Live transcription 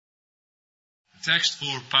Text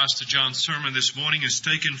for Pastor John's sermon this morning is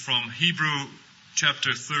taken from Hebrew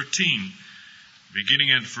chapter 13, beginning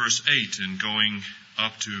at verse 8 and going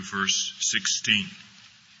up to verse 16.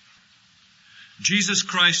 Jesus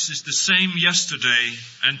Christ is the same yesterday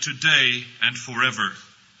and today and forever.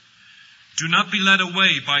 Do not be led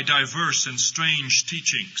away by diverse and strange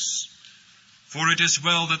teachings, for it is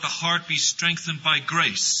well that the heart be strengthened by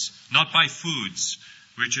grace, not by foods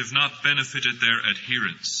which have not benefited their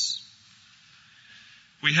adherents.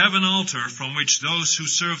 We have an altar from which those who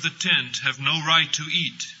serve the tent have no right to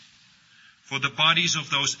eat. For the bodies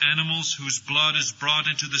of those animals whose blood is brought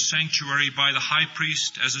into the sanctuary by the high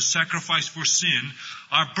priest as a sacrifice for sin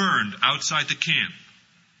are burned outside the camp.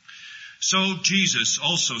 So Jesus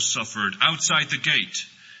also suffered outside the gate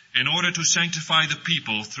in order to sanctify the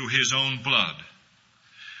people through his own blood.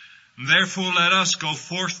 Therefore let us go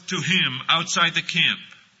forth to him outside the camp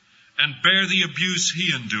and bear the abuse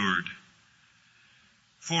he endured.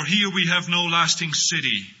 For here we have no lasting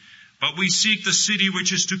city, but we seek the city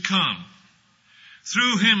which is to come.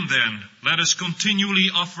 Through him then, let us continually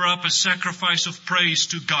offer up a sacrifice of praise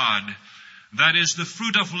to God, that is the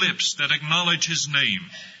fruit of lips that acknowledge his name.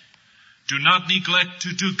 Do not neglect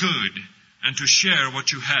to do good and to share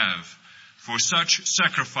what you have, for such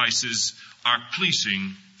sacrifices are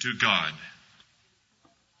pleasing to God.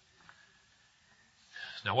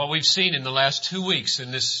 Now, what we've seen in the last 2 weeks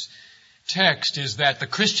in this text is that the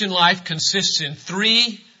Christian life consists in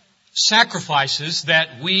 3 sacrifices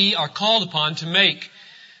that we are called upon to make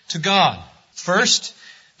to God. First,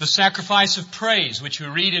 the sacrifice of praise, which we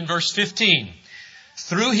read in verse 15.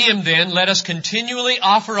 Through him then, let us continually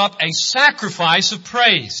offer up a sacrifice of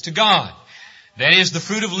praise to God. That is the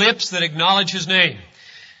fruit of lips that acknowledge his name.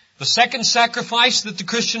 The second sacrifice that the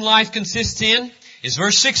Christian life consists in is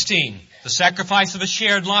verse 16, the sacrifice of a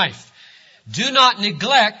shared life. Do not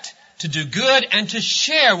neglect to do good and to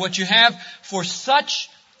share what you have, for such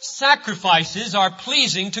sacrifices are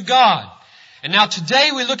pleasing to God. And now today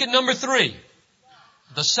we look at number 3,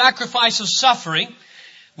 the sacrifice of suffering,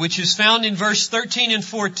 which is found in verse 13 and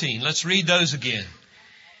 14. Let's read those again.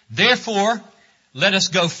 Therefore, let us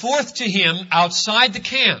go forth to him outside the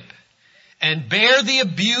camp and bear the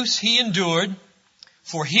abuse he endured,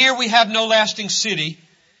 for here we have no lasting city,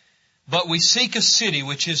 but we seek a city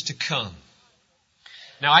which is to come.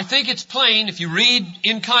 Now, I think it's plain, if you read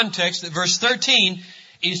in context, that verse 13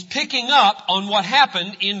 is picking up on what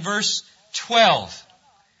happened in verse 12.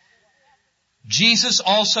 Jesus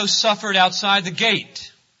also suffered outside the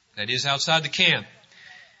gate, that is, outside the camp,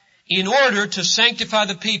 in order to sanctify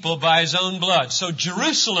the people by his own blood. So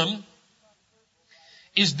Jerusalem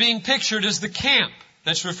is being pictured as the camp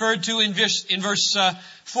that's referred to in verse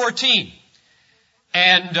 14.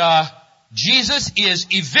 And Jesus is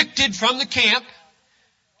evicted from the camp,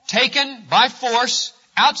 taken by force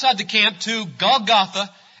outside the camp to Golgotha,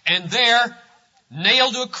 and there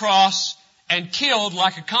nailed to a cross and killed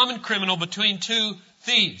like a common criminal between 2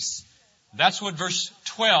 thieves. That's what verse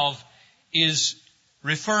 12 is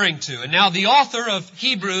referring to. And now the author of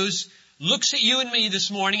Hebrews looks at you and me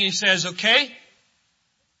this morning and he says, okay,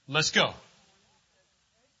 let's go.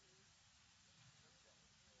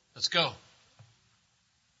 Let's go.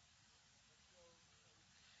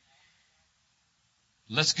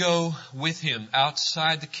 Let's go with him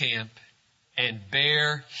outside the camp and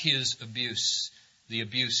bear his abuse, the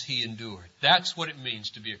abuse he endured. That's what it means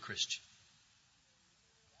to be a Christian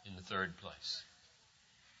in the third place.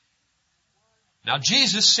 Now,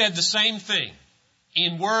 Jesus said the same thing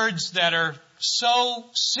in words that are so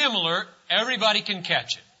similar, everybody can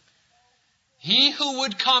catch it. He who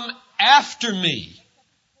would come after me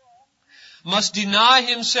must deny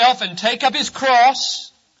himself and take up his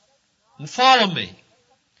cross and follow me.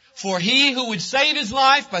 For he who would save his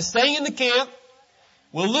life by staying in the camp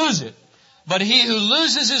will lose it. But he who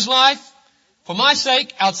loses his life for my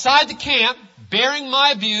sake outside the camp, bearing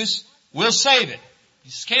my abuse, will save it.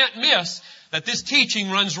 You just can't miss that this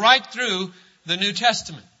teaching runs right through the New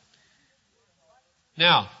Testament.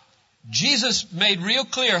 Now, Jesus made real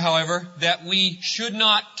clear, however, that we should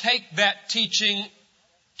not take that teaching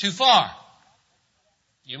too far.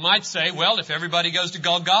 You might say, well, if everybody goes to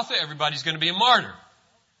Golgotha, everybody's going to be a martyr.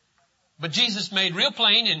 But Jesus made real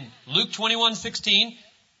plain in Luke 21:16,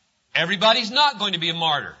 everybody's not going to be a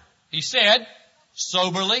martyr. He said,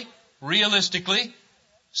 soberly, realistically,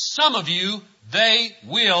 some of you they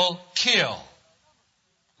will kill.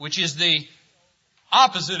 Which is the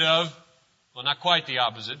opposite of, well, not quite the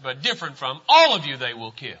opposite, but different from, all of you they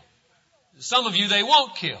will kill. Some of you they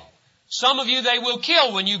won't kill. Some of you they will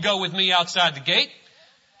kill when you go with me outside the gate.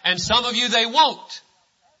 And some of you they won't.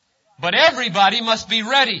 But everybody must be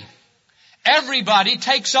ready. Everybody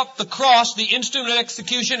takes up the cross, the instrument of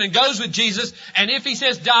execution, and goes with Jesus. And if He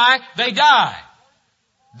says die, they die.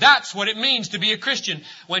 That's what it means to be a Christian.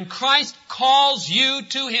 When Christ calls you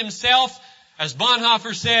to Himself, as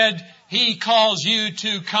Bonhoeffer said, He calls you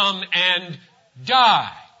to come and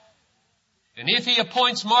die. And if He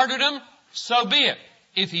appoints martyrdom, so be it.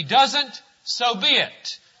 If He doesn't, so be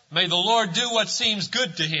it. May the Lord do what seems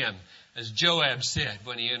good to Him, as Joab said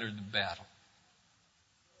when he entered the battle.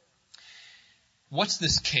 What's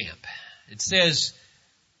this camp? It says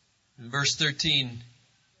in verse 13,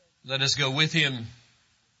 let us go with Him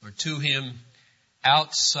or to Him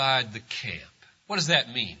outside the camp. What does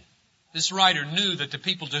that mean? This writer knew that the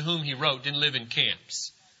people to whom he wrote didn't live in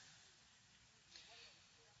camps.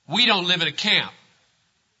 We don't live in a camp.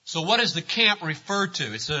 So what does the camp refer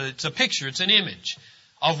to? It's a picture, it's an image.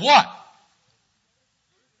 Of what?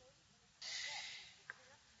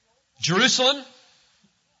 Jerusalem,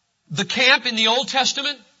 the camp in the Old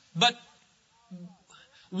Testament, but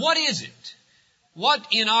what is it? What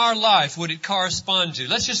in our life would it correspond to?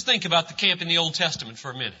 Let's just think about the camp in the Old Testament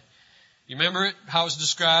for a minute. You remember it, how it was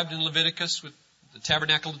described in Leviticus with the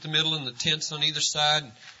tabernacle at the middle and the tents on either side?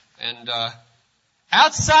 And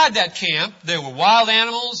outside that camp, there were wild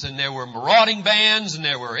animals and there were marauding bands and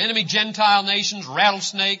there were enemy Gentile nations,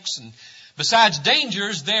 rattlesnakes, and besides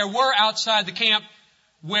dangers, there were outside the camp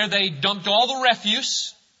where they dumped all the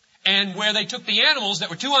refuse and where they took the animals that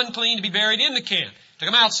were too unclean to be buried in the camp. Took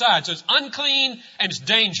them outside. So it's unclean and it's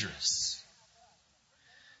dangerous.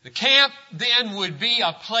 The camp then would be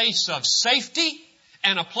a place of safety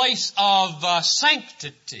and a place of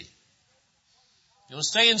sanctity. You don't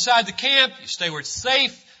stay inside the camp. You stay where it's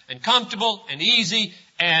safe and comfortable and easy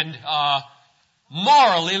and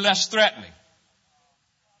morally less threatening.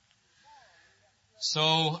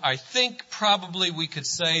 So I think probably we could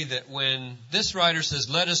say that when this writer says,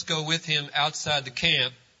 let us go with Him outside the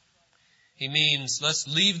camp, he means let's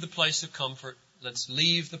leave the place of comfort. Let's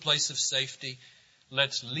leave the place of safety.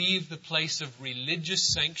 Let's leave the place of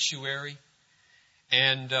religious sanctuary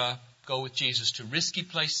and go with Jesus to risky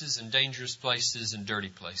places and dangerous places and dirty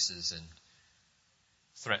places and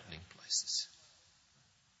threatening places.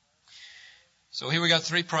 So here we got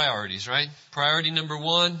 3 priorities, right? Priority number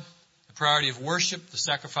 1, the priority of worship, the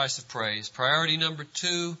sacrifice of praise. Priority number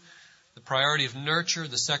 2, the priority of nurture,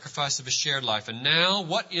 the sacrifice of a shared life. And now,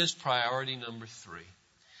 what is priority number 3?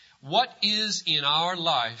 What is in our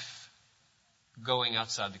life going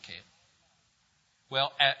outside the camp?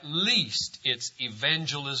 Well, at least it's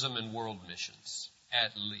evangelism and world missions.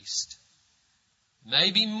 At least.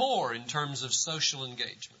 Maybe more in terms of social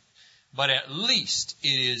engagement. But at least it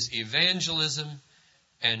is evangelism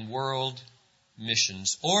and world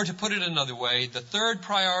missions. Or to put it another way, the third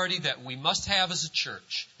priority that we must have as a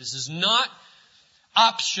church. This is not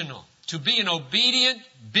optional. To be an obedient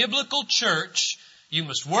biblical church, you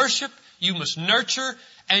must worship, you must nurture,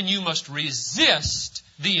 and you must resist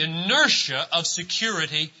the inertia of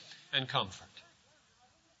security and comfort.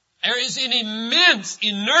 There is an immense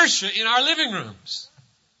inertia in our living rooms.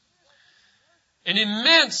 An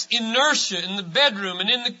immense inertia in the bedroom and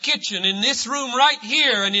in the kitchen, in this room right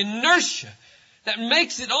here, an inertia that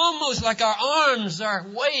makes it almost like our arms are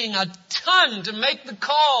weighing a ton to make the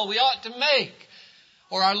call we ought to make.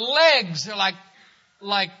 Or our legs are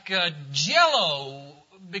like jello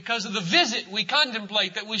because of the visit we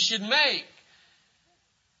contemplate that we should make.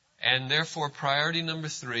 And therefore, priority number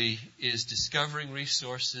 3 is discovering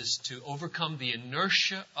resources to overcome the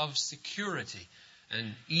inertia of security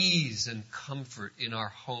and ease and comfort in our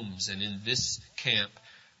homes and in this camp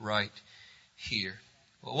right here.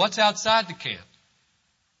 Well, what's outside the camp?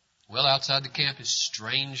 Well, outside the camp is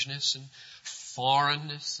strangeness and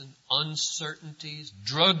foreignness and uncertainties.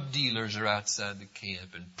 Drug dealers are outside the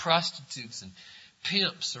camp, and prostitutes and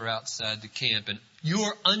pimps are outside the camp, and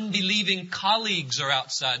your unbelieving colleagues are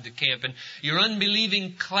outside the camp, and your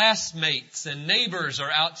unbelieving classmates and neighbors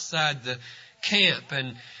are outside the camp.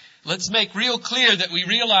 And let's make real clear that we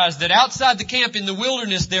realize that outside the camp in the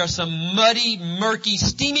wilderness there are some muddy, murky,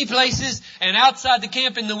 steamy places, and outside the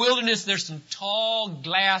camp in the wilderness there's some tall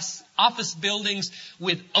glass office buildings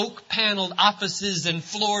with oak-paneled offices and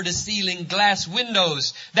floor-to-ceiling glass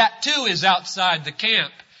windows. That too is outside the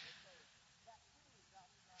camp,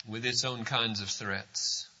 with its own kinds of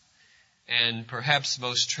threats. And perhaps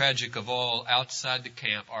most tragic of all, outside the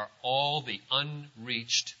camp are all the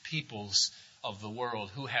unreached peoples of the world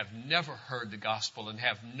who have never heard the gospel and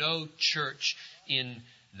have no church in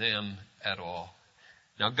them at all.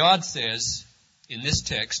 Now God says in this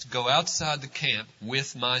text, go outside the camp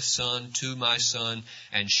with my son, to my son,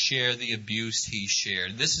 and share the abuse he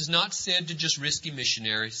shared. This is not said to just risky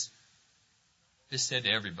missionaries. This said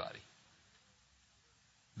to everybody.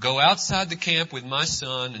 Go outside the camp with my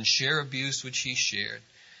son and share abuse which he shared.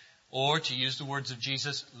 Or, to use the words of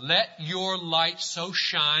Jesus, let your light so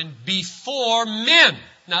shine before men.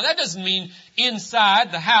 Now that doesn't mean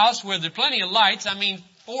inside the house where there are plenty of lights. I mean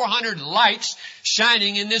 400 lights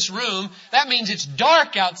shining in this room. That means it's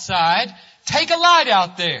dark outside. Take a light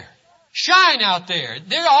out there. Shine out there.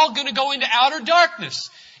 They're all going to go into outer darkness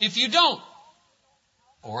if you don't.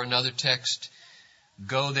 Or another text,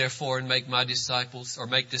 go therefore and make my disciples, or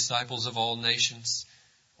make disciples of all nations.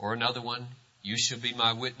 Or another one, you shall be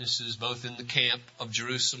my witnesses both in the camp of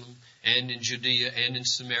Jerusalem and in Judea and in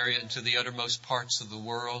Samaria and to the uttermost parts of the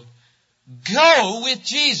world. Go with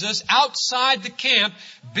Jesus outside the camp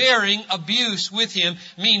bearing abuse with him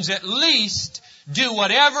means at least do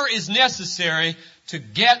whatever is necessary to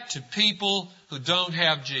get to people who don't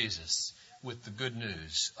have Jesus with the good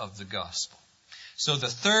news of the gospel. So the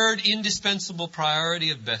third indispensable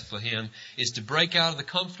priority of Bethlehem is to break out of the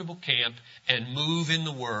comfortable camp and move in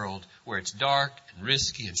the world where it's dark and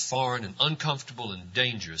risky and foreign and uncomfortable and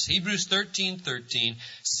dangerous. Hebrews 13:13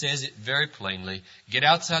 says it very plainly. Get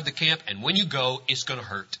outside the camp, and when you go, it's going to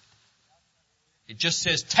hurt. It just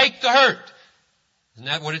says, take the hurt. Isn't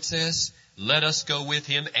that what it says? Let us go with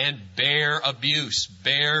him and bear abuse,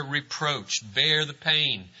 bear reproach, bear the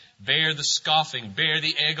pain, bear the scoffing, bear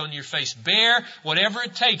the egg on your face, bear whatever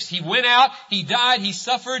it takes. He went out, he died, he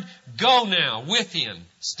suffered. Go now with him.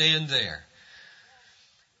 Stand there.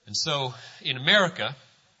 And so in America,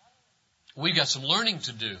 we've got some learning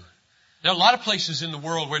to do. There are a lot of places in the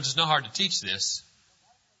world where it's not hard to teach this.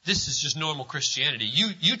 This is just normal Christianity.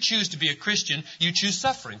 You choose to be a Christian, you choose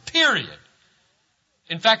suffering, period.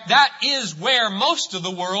 In fact, that is where most of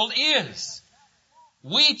the world is.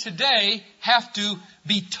 We today have to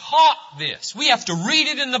be taught this. We have to read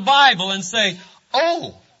it in the Bible and say,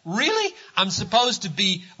 oh, really? I'm supposed to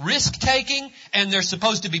be risk-taking and there's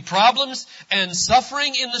supposed to be problems and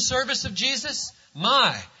suffering in the service of Jesus?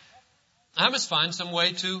 I must find some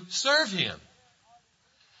way to serve him.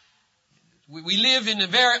 We live in a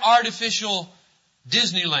very artificial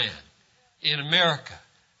Disneyland in America.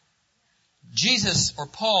 Jesus, or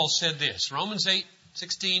Paul, said this, Romans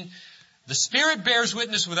 8:16, the Spirit bears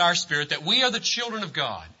witness with our spirit that we are the children of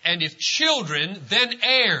God. And if children, then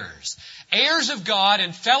heirs. Heirs of God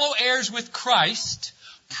and fellow heirs with Christ,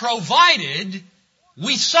 provided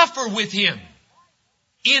we suffer with him,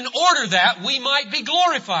 in order that we might be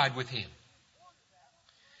glorified with him.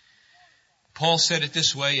 Paul said it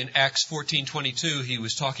this way in Acts 14:22. He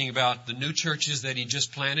was talking about the new churches that he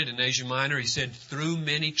just planted in Asia Minor. He said, through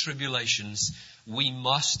many tribulations, we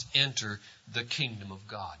must enter the kingdom of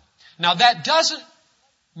God. Now that doesn't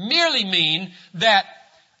merely mean that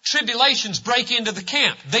tribulations break into the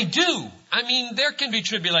camp. They do. I mean, there can be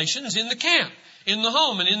tribulations in the camp, in the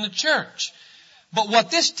home, and in the church. But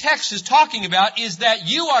what this text is talking about is that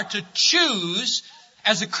you are to choose,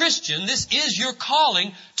 as a Christian, this is your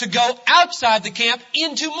calling, to go outside the camp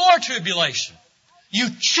into more tribulation. You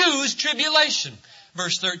choose tribulation,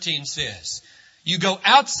 verse 13 says. You go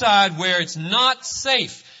outside where it's not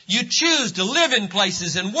safe. You choose to live in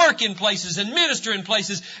places and work in places and minister in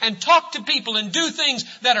places and talk to people and do things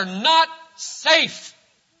that are not safe.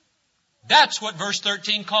 That's what verse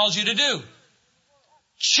 13 calls you to do.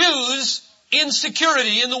 Choose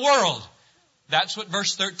insecurity in the world. That's what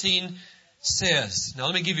verse 13 says. Now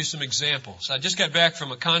let me give you some examples. I just got back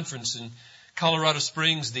from a conference in Colorado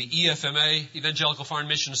Springs. The EFMA, Evangelical Foreign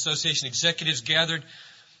Mission Association executives gathered,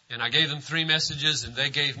 and I gave them 3 messages, and they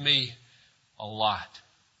gave me a lot.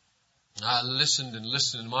 I listened and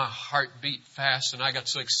listened, and my heart beat fast, and I got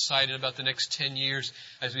so excited about the next 10 years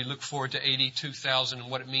as we look forward to AD 2000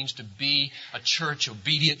 and what it means to be a church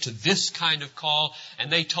obedient to this kind of call.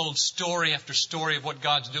 And they told story after story of what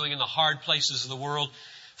God's doing in the hard places of the world.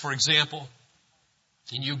 For example,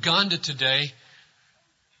 in Uganda today,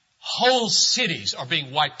 whole cities are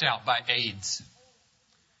being wiped out by AIDS.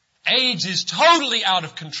 AIDS is totally out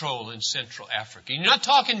of control in Central Africa. You're not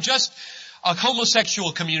talking just a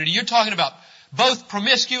homosexual community. You're talking about both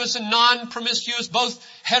promiscuous and non-promiscuous, both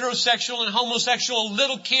heterosexual and homosexual,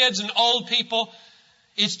 little kids and old people.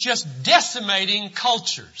 It's just decimating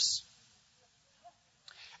cultures.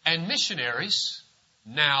 And missionaries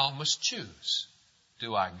now must choose.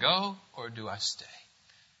 Do I go or do I stay?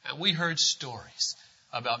 And we heard stories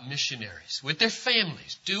about missionaries with their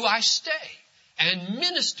families. Do I stay and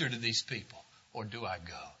minister to these people or do I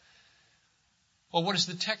go? Well, what does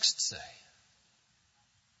the text say?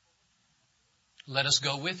 Let us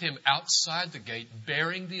go with him outside the gate,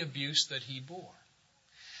 bearing the abuse that he bore.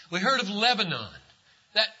 We heard of Lebanon,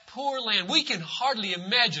 that poor land. We can hardly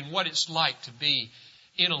imagine what it's like to be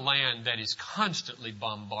in a land that is constantly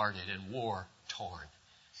bombarded and war-torn.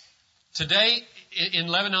 Today, in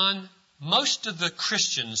Lebanon, most of the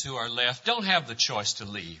Christians who are left don't have the choice to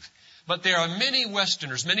leave. But there are many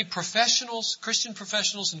Westerners, many professionals, Christian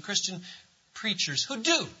professionals and Christian preachers who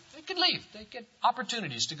do. They could leave. They get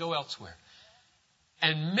opportunities to go elsewhere.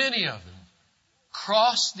 And many of them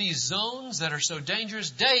cross these zones that are so dangerous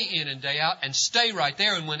day in and day out and stay right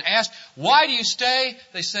there. And when asked, why do you stay?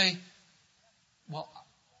 They say, well,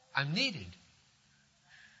 I'm needed.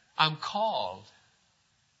 I'm called.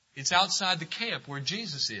 It's outside the camp where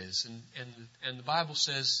Jesus is. And the Bible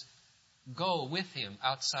says, go with Him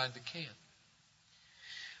outside the camp.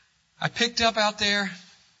 I picked up out there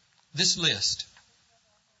this list.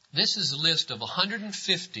 This is a list of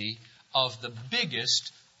 150 of the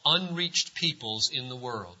biggest unreached peoples in the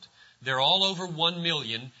world. They're all over 1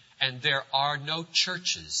 million, and there are no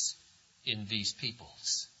churches in these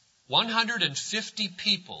peoples. 150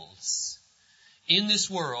 peoples in this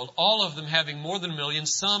world, all of them having more than 1 million,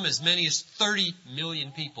 some as many as 30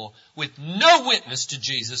 million people, with no witness to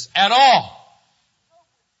Jesus at all.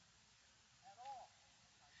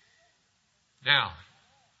 Now,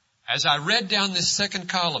 as I read down this second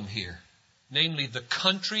column here, namely the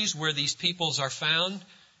countries where these peoples are found,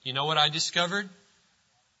 you know what I discovered?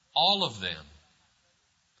 All of them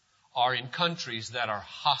are in countries that are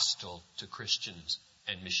hostile to Christians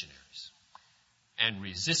and missionaries and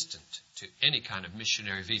resistant to any kind of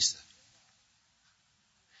missionary visa.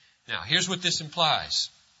 Now, here's what this implies.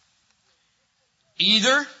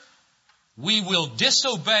 Either we will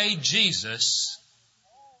disobey Jesus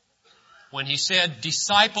when He said,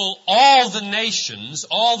 disciple all the nations,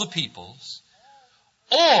 all the peoples,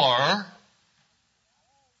 or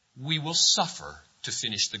we will suffer to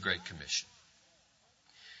finish the Great Commission.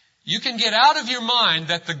 You can get out of your mind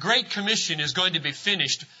that the Great Commission is going to be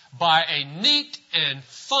finished by a neat and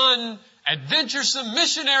fun, adventuresome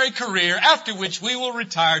missionary career, after which we will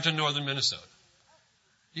retire to northern Minnesota.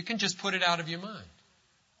 You can just put it out of your mind.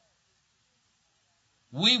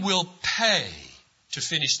 We will pay to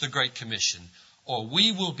finish the Great Commission, or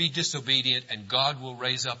we will be disobedient and God will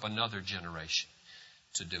raise up another generation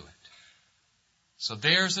to do it. So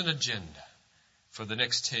there's an agenda for the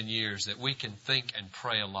next 10 years that we can think and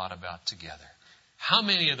pray a lot about together. How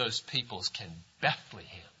many of those peoples can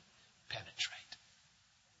Bethlehem penetrate?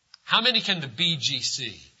 How many can the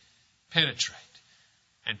BGC penetrate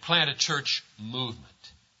and plant a church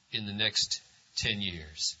movement in the next 10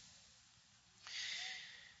 years?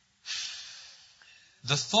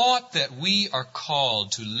 The thought that we are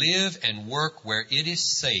called to live and work where it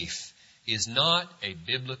is safe is not a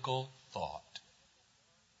biblical thought.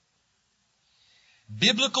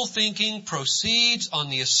 Biblical thinking proceeds on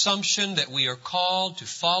the assumption that we are called to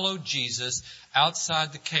follow Jesus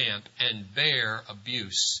outside the camp and bear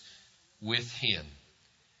abuse with Him.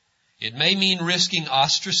 It may mean risking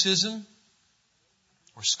ostracism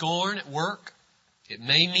or scorn at work. It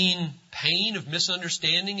may mean pain of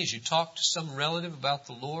misunderstanding as you talk to some relative about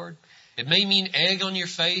the Lord. It may mean egg on your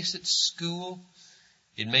face at school.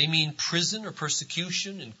 It may mean prison or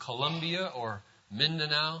persecution in Colombia or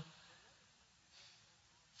Mindanao.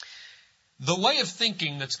 The way of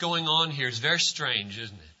thinking that's going on here is very strange,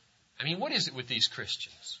 isn't it? I mean, what is it with these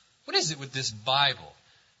Christians? What is it with this Bible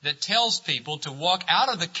that tells people to walk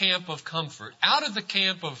out of the camp of comfort, out of the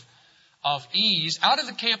camp of ease, out of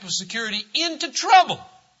the camp of security, into trouble?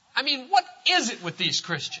 I mean, what is it with these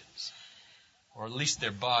Christians? Or at least their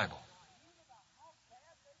Bible.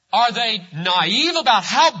 Are they naive about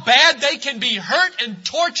how bad they can be hurt and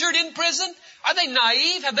tortured in prison? Are they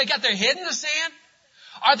naive? Have they got their head in the sand?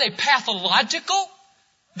 Are they pathological?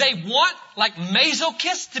 They want, like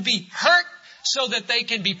masochists, to be hurt so that they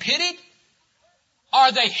can be pitied?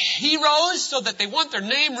 Are they heroes so that they want their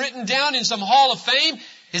name written down in some hall of fame?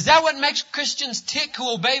 Is that what makes Christians tick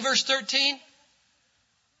who obey verse 13?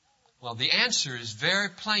 Well, the answer is very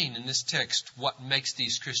plain in this text, what makes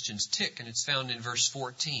these Christians tick, and it's found in verse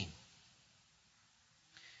 14.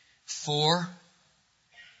 For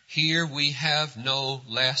here we have no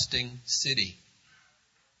lasting city,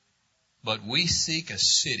 but we seek a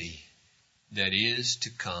city that is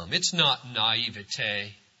to come. It's not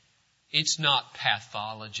naivete. It's not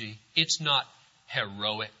pathology. It's not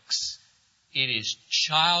heroics. It is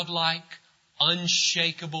childlike,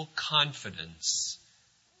 unshakable confidence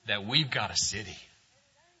that we've got a city.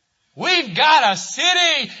 We've got a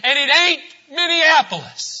city, and it ain't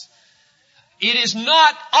Minneapolis. It is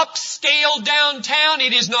not upscale downtown.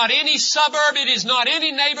 It is not any suburb. It is not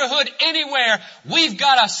any neighborhood anywhere. We've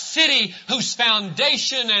got a city whose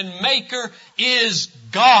foundation and maker is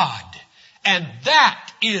God. And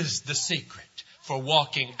that is the secret for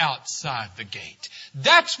walking outside the gate.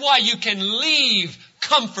 That's why you can leave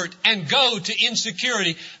comfort and go to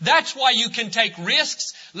insecurity. That's why you can take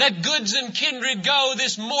risks. Let goods and kindred go,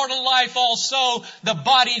 this mortal life also, the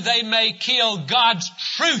body they may kill. God's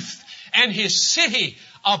truth and His city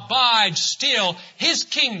abide still. His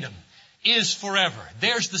kingdom is forever.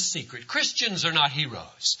 There's the secret. Christians are not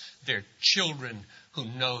heroes. They're children who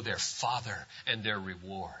know their Father and their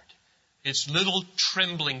reward. It's little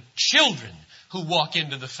trembling children who walk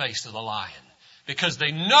into the face of the lion because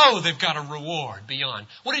they know they've got a reward beyond.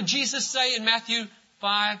 What did Jesus say in Matthew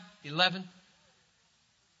 5:11?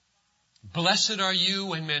 Blessed are you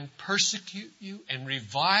when men persecute you and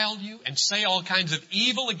revile you and say all kinds of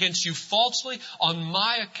evil against you falsely on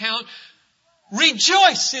my account.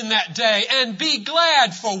 Rejoice in that day and be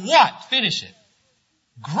glad, for what? Finish it.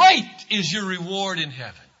 Great is your reward in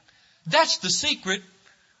heaven. That's the secret.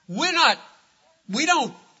 We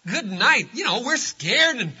don't, good night. We're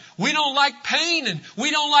scared and we don't like pain and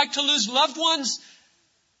we don't like to lose loved ones.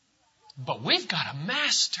 But we've got a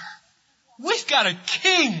master. We've got a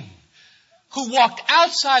king who walked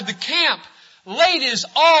outside the camp, laid His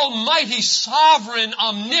almighty, sovereign,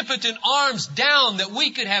 omnipotent arms down that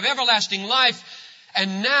we could have everlasting life.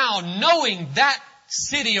 And now, knowing that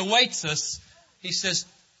city awaits us, He says,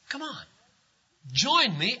 come on,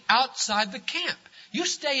 join me outside the camp. You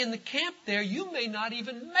stay in the camp there, you may not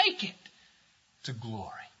even make it to glory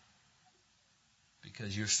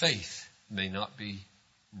because your faith may not be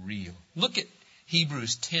real. Look at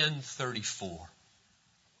Hebrews 10:34.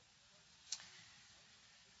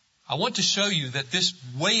 I want to show you that this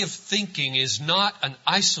way of thinking is not an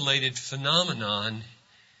isolated phenomenon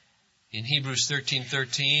in Hebrews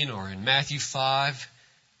 13:13 or in Matthew 5.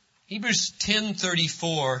 Hebrews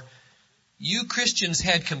 10:34, you Christians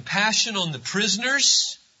had compassion on the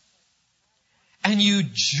prisoners and you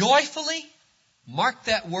joyfully, mark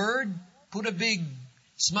that word, put a big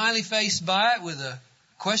smiley face by it with a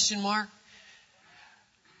question mark,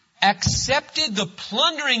 accepted the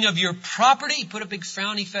plundering of your property, put a big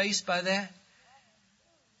frowny face by that,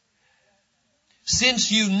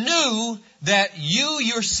 since you knew that you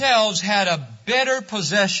yourselves had a better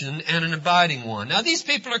possession and an abiding one. Now these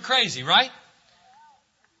people are crazy, right?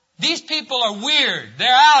 These people are weird.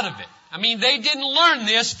 They're out of it. They didn't learn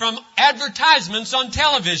this from advertisements on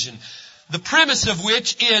television, the premise of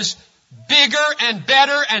which is bigger and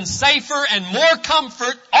better and safer and more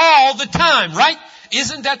comfort all the time, right?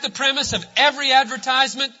 Isn't that the premise of every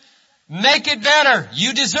advertisement? Make it better.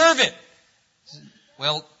 You deserve it.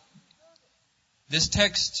 Well, this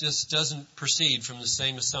text just doesn't proceed from the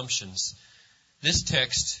same assumptions. This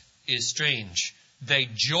text is strange. They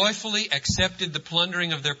joyfully accepted the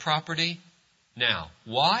plundering of their property. Now,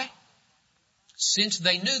 why? Since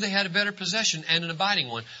they knew they had a better possession and an abiding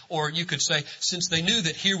one. Or you could say, since they knew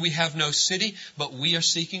that here we have no city, but we are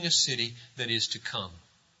seeking a city that is to come.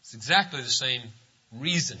 It's exactly the same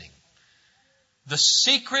reasoning. The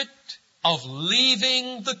secret of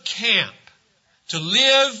leaving the camp to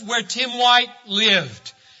live where Tim White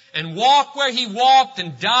lived and walk where he walked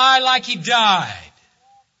and die like he died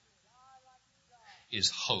is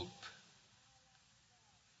hope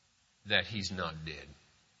that he's not dead,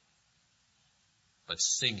 but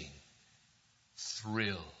singing,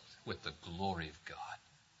 thrilled with the glory of God.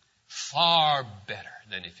 Far better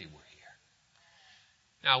than if he were here.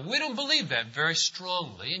 Now, we don't believe that very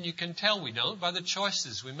strongly, and you can tell we don't by the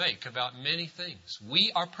choices we make about many things.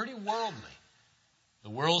 We are pretty worldly.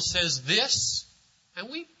 The world says this, and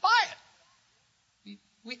we buy it.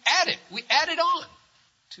 We add it. We add it on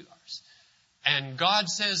to ours. And God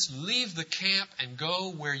says, leave the camp and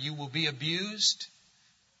go where you will be abused.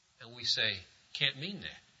 And we say, can't mean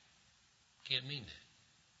that. Can't mean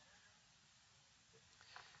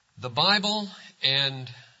that. The Bible and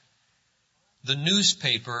the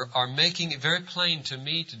newspaper are making it very plain to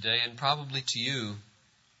me today, and probably to you,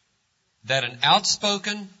 that an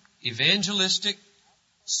outspoken, evangelistic,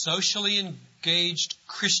 socially engaged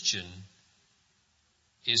Christian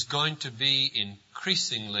is going to be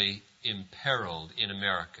increasingly imperiled in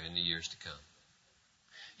America in the years to come.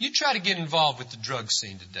 You try to get involved with the drug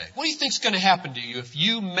scene today. What do you think is going to happen to you if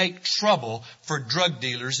you make trouble for drug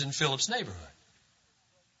dealers in Phillips' neighborhood?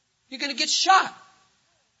 You're going to get shot.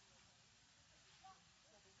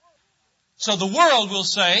 So the world will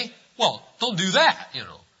say, well, don't do that,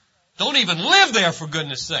 Don't even live there, for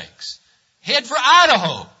goodness sakes. Head for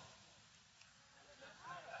Idaho.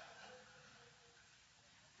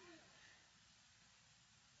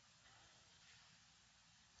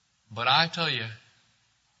 But I tell you,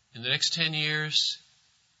 in the next 10 years,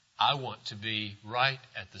 I want to be right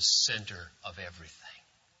at the center of everything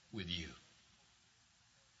with you.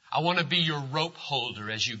 I want to be your rope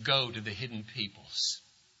holder as you go to the hidden peoples.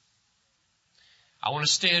 I want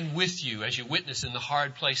to stand with you as you witness in the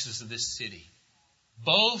hard places of this city,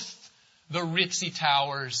 both the ritzy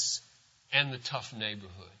towers and the tough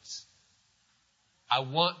neighborhoods. I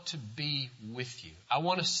want to be with you. I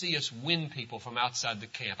want to see us win people from outside the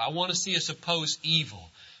camp. I want to see us oppose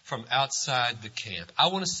evil from outside the camp. I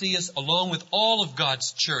want to see us, along with all of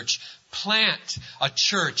God's church, plant a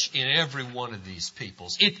church in every one of these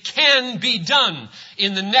peoples. It can be done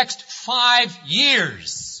in the next 5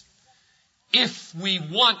 years if we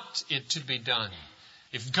want it to be done.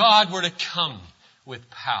 If God were to come with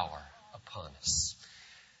power upon us.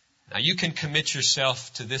 Now you can commit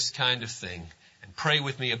yourself to this kind of thing and pray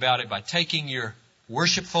with me about it by taking your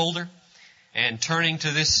worship folder and turning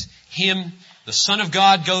to this hymn, "The Son of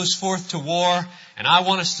God Goes Forth to War." And I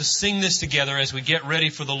want us to sing this together as we get ready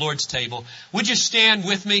for the Lord's table. Would you stand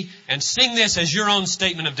with me and sing this as your own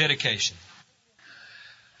statement of dedication?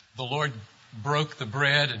 The Lord broke the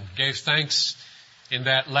bread and gave thanks in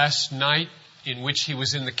that last night in which He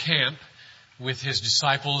was in the camp with His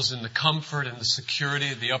disciples in the comfort and the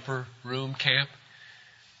security of the upper room camp.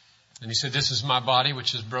 And He said, "This is my body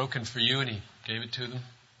which is broken for you," and He gave it to them.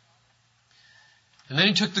 And then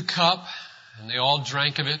He took the cup and they all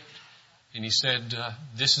drank of it. And He said,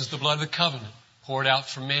 "This is the blood of the covenant poured out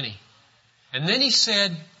for many." And then He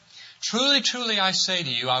said, "Truly, truly, I say to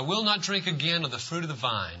you, I will not drink again of the fruit of the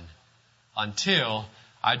vine until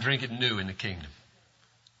I drink it new in the kingdom."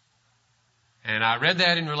 And I read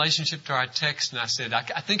that in relationship to our text, and I said,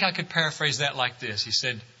 I think I could paraphrase that like this. He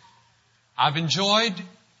said, "I've enjoyed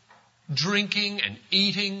drinking and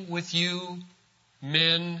eating with you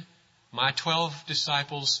men, my 12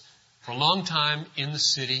 disciples, for a long time in the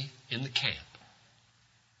city, in the camp.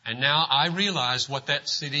 And now I realize what that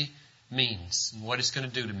city means and what it's going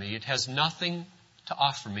to do to me. It has nothing to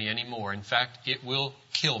offer me anymore. In fact, it will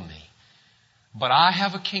kill me. But I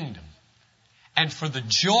have a kingdom. And for the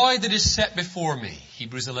joy that is set before me,"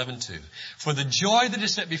 Hebrews 11:2, "for the joy that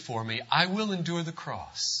is set before me, I will endure the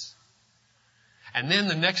cross." And then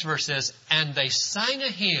the next verse says, "And they sang a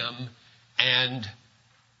hymn and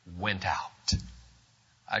went out."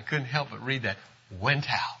 I couldn't help but read that, "went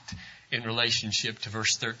out," in relationship to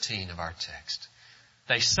verse 13 of our text.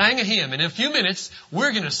 They sang a hymn, and in a few minutes,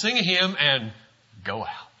 we're going to sing a hymn and go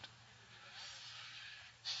out.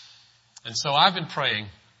 And so I've been praying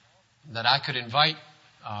that I could invite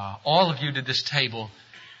all of you to this table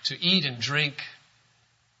to eat and drink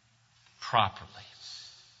properly.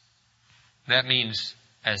 That means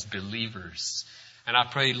as believers. And I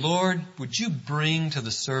pray, Lord, would you bring to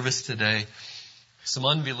the service today some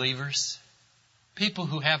unbelievers, people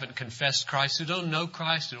who haven't confessed Christ, who don't know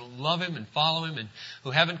Christ, who don't love Him and follow Him, and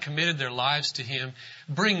who haven't committed their lives to Him.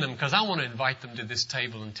 Bring them, because I want to invite them to this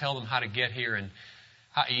table and tell them how to get here and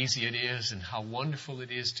how easy it is and how wonderful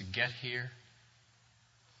it is to get here.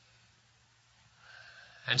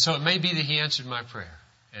 And so it may be that He answered my prayer.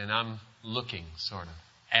 And I'm looking sort of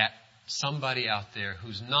at somebody out there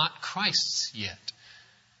who's not Christ's yet.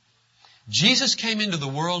 Jesus came into the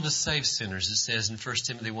world to save sinners, it says in 1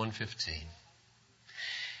 Timothy 1:15.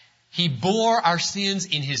 He bore our sins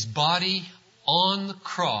in His body on the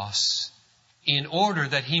cross in order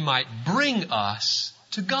that He might bring us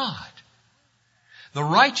to God. The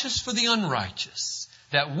righteous for the unrighteous,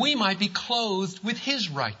 that we might be clothed with His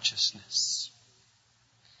righteousness.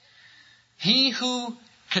 He who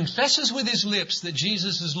confesses with his lips that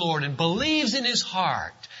Jesus is Lord and believes in his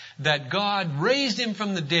heart that God raised Him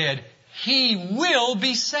from the dead, he will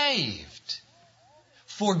be saved.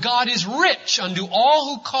 For God is rich unto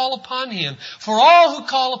all who call upon Him. For all who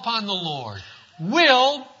call upon the Lord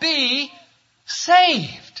will be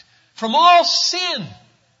saved from all sin.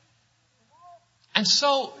 And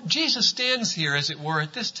so Jesus stands here, as it were,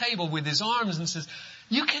 at this table with His arms and says,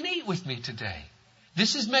 "You can eat with me today.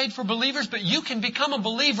 This is made for believers, but you can become a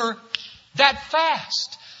believer that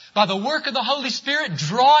fast by the work of the Holy Spirit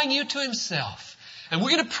drawing you to Himself." And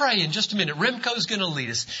we're going to pray in just a minute. Remco's going to lead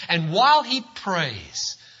us. And while he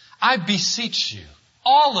prays, I beseech you,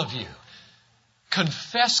 all of you,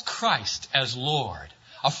 confess Christ as Lord.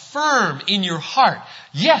 Affirm in your heart,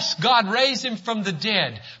 yes, God raised Him from the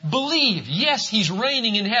dead. Believe, yes, He's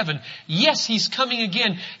reigning in heaven. Yes, He's coming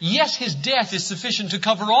again. Yes, His death is sufficient to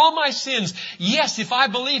cover all my sins. Yes, if I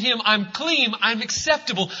believe Him, I'm clean, I'm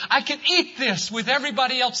acceptable. I can eat this with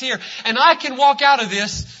everybody else here. And I can walk out of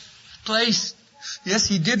this place, yes,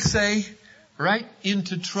 He did say, right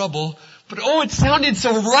into trouble. But oh, it sounded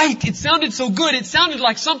so right. It sounded so good. It sounded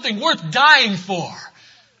like something worth dying for.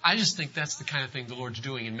 I just think that's the kind of thing the Lord's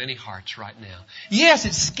doing in many hearts right now. Yes,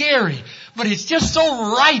 it's scary, but it's just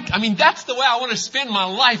so right. I mean, that's the way I want to spend my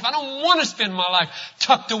life. I don't want to spend my life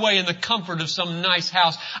tucked away in the comfort of some nice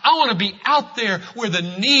house. I want to be out there where the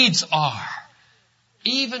needs are.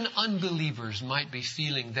 Even unbelievers might be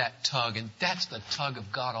feeling that tug, and that's the tug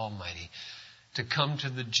of God Almighty, to come to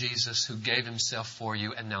the Jesus who gave Himself for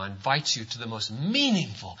you and now invites you to the most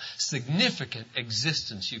meaningful, significant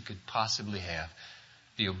existence you could possibly have.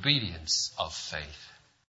 The obedience of faith.